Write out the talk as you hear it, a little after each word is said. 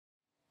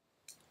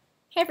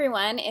Hey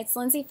everyone, it's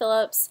Lindsay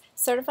Phillips,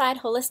 certified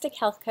holistic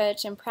health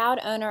coach and proud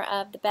owner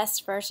of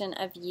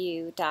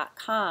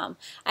thebestversionofyou.com.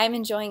 I'm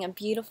enjoying a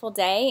beautiful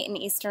day in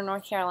Eastern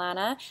North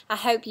Carolina. I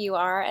hope you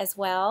are as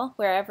well,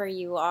 wherever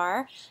you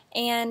are.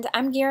 And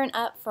I'm gearing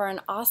up for an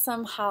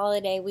awesome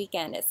holiday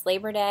weekend. It's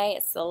Labor Day,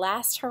 it's the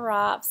last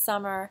hurrah of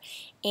summer,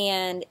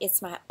 and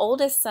it's my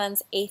oldest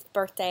son's 8th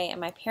birthday,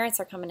 and my parents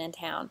are coming in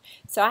town.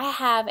 So I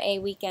have a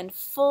weekend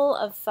full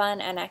of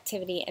fun and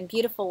activity and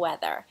beautiful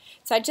weather.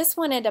 So I just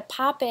wanted to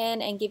pop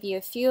in and give you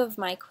a few of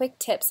my quick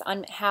tips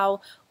on how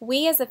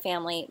we as a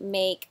family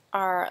make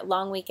our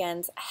long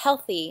weekends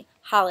healthy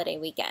holiday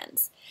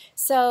weekends.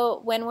 So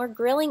when we're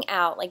grilling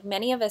out, like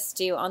many of us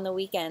do on the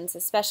weekends,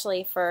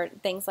 especially for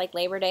things like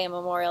Labor Day and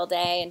Memorial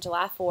Day and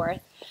July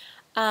 4th,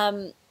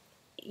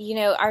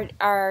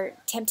 our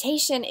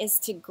temptation is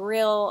to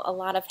grill a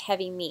lot of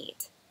heavy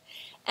meat.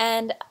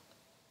 And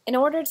in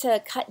order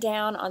to cut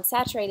down on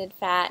saturated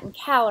fat and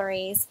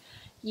calories,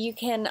 you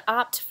can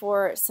opt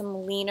for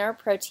some leaner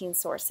protein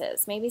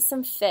sources, maybe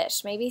some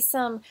fish, maybe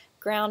some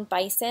ground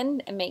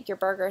bison and make your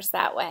burgers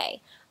that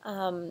way,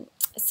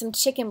 some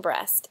chicken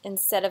breast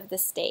instead of the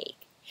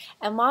steak.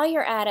 And while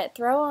you're at it,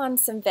 throw on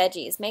some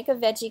veggies. Make a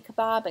veggie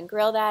kebab and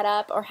grill that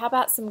up, or how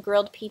about some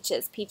grilled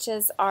peaches?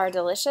 Peaches are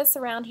delicious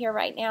around here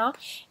right now,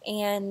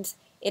 and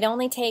it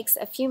only takes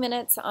a few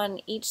minutes on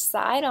each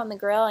side on the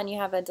grill, and you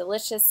have a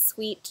delicious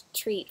sweet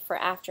treat for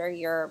after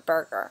your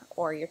burger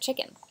or your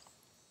chicken.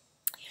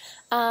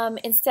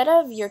 Instead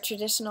of your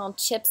traditional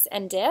chips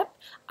and dip,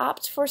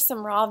 opt for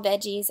some raw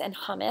veggies and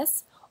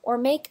hummus, or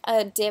make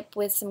a dip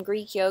with some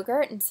Greek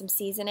yogurt and some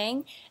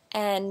seasoning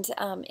and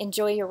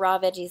enjoy your raw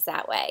veggies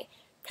that way.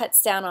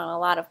 Cuts down on a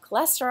lot of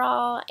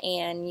cholesterol,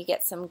 and you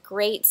get some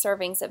great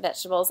servings of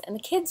vegetables, and the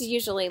kids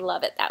usually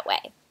love it that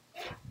way.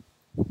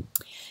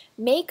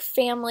 Make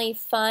family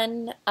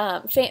fun,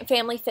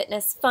 family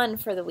fitness fun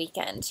for the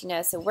weekend.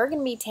 So we're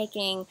going to be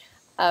taking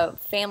a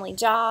family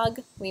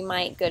jog. We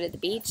might go to the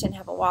beach and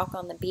have a walk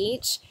on the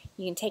beach.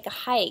 You can take a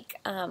hike,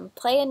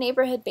 play a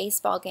neighborhood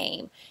baseball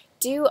game,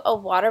 do a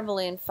water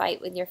balloon fight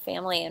with your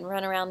family and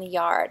run around the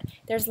yard.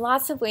 There's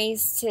lots of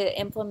ways to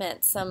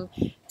implement some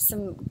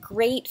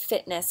great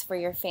fitness for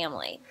your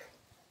family.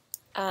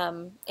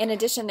 In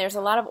addition, there's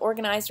a lot of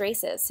organized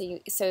races,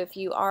 so if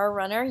you are a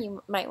runner,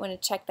 you might want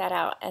to check that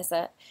out as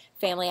a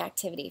family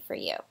activity for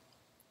you.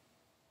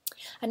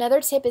 Another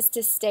tip is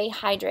to stay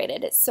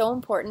hydrated. It's so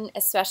important,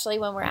 especially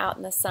when we're out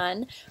in the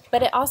sun,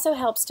 but it also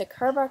helps to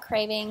curb our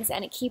cravings,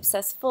 and it keeps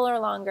us fuller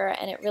longer,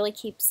 and it really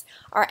keeps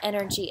our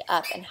energy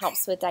up and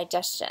helps with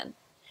digestion.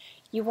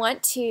 You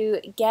want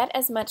to get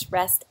as much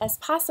rest as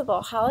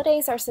possible.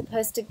 Holidays are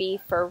supposed to be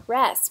for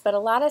rest, but a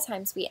lot of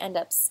times we end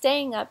up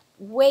staying up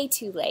way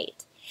too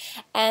late.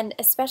 And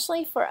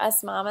especially for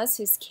us mamas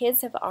whose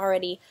kids have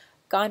already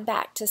gone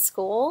back to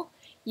school,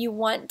 you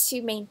want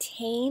to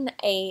maintain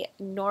a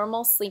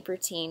normal sleep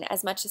routine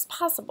as much as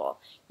possible.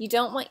 You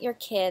don't want your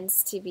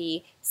kids to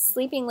be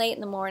sleeping late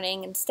in the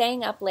morning and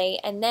staying up late,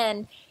 and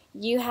then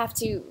you have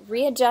to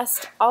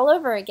readjust all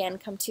over again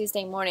come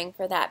Tuesday morning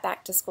for that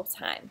back to school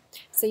time.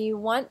 So you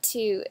want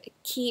to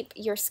keep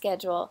your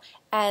schedule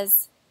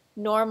as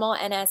normal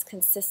and as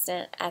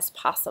consistent as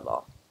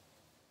possible.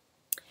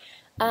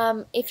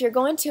 If you're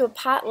going to a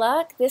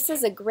potluck, this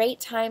is a great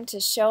time to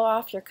show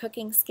off your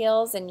cooking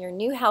skills and your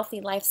new healthy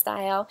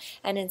lifestyle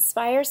and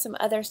inspire some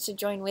others to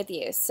join with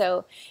you.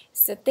 So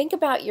think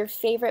about your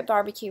favorite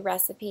barbecue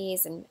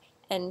recipes and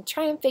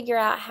try and figure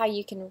out how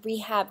you can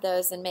rehab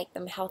those and make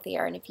them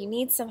healthier. And if you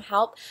need some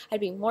help, I'd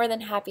be more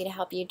than happy to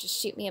help you.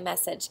 Just shoot me a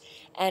message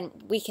and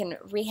we can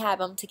rehab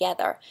them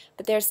together.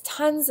 But there's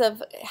tons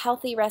of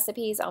healthy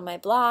recipes on my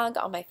blog,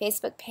 on my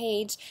Facebook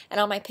page, and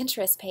on my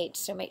Pinterest page.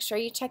 So make sure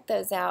you check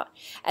those out,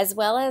 as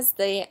well as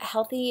the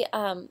healthy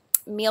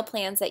meal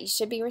plans that you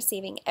should be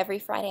receiving every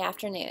Friday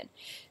afternoon.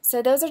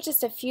 So those are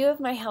just a few of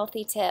my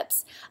healthy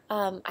tips.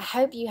 I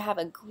hope you have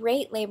a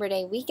great Labor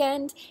Day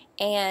weekend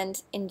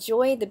and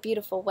enjoy the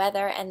beautiful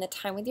weather and the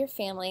time with your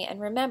family. And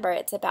remember,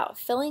 it's about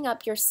filling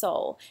up your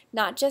soul,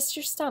 not just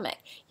your stomach.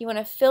 You want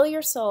to fill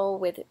your soul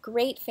with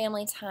great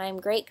family time,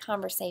 great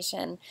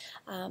conversation,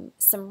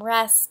 some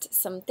rest,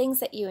 some things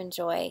that you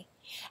enjoy.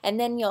 And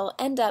then you'll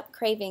end up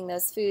craving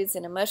those foods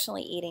and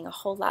emotionally eating a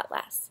whole lot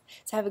less.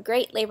 So have a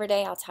great Labor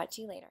Day. I'll talk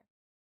to you later.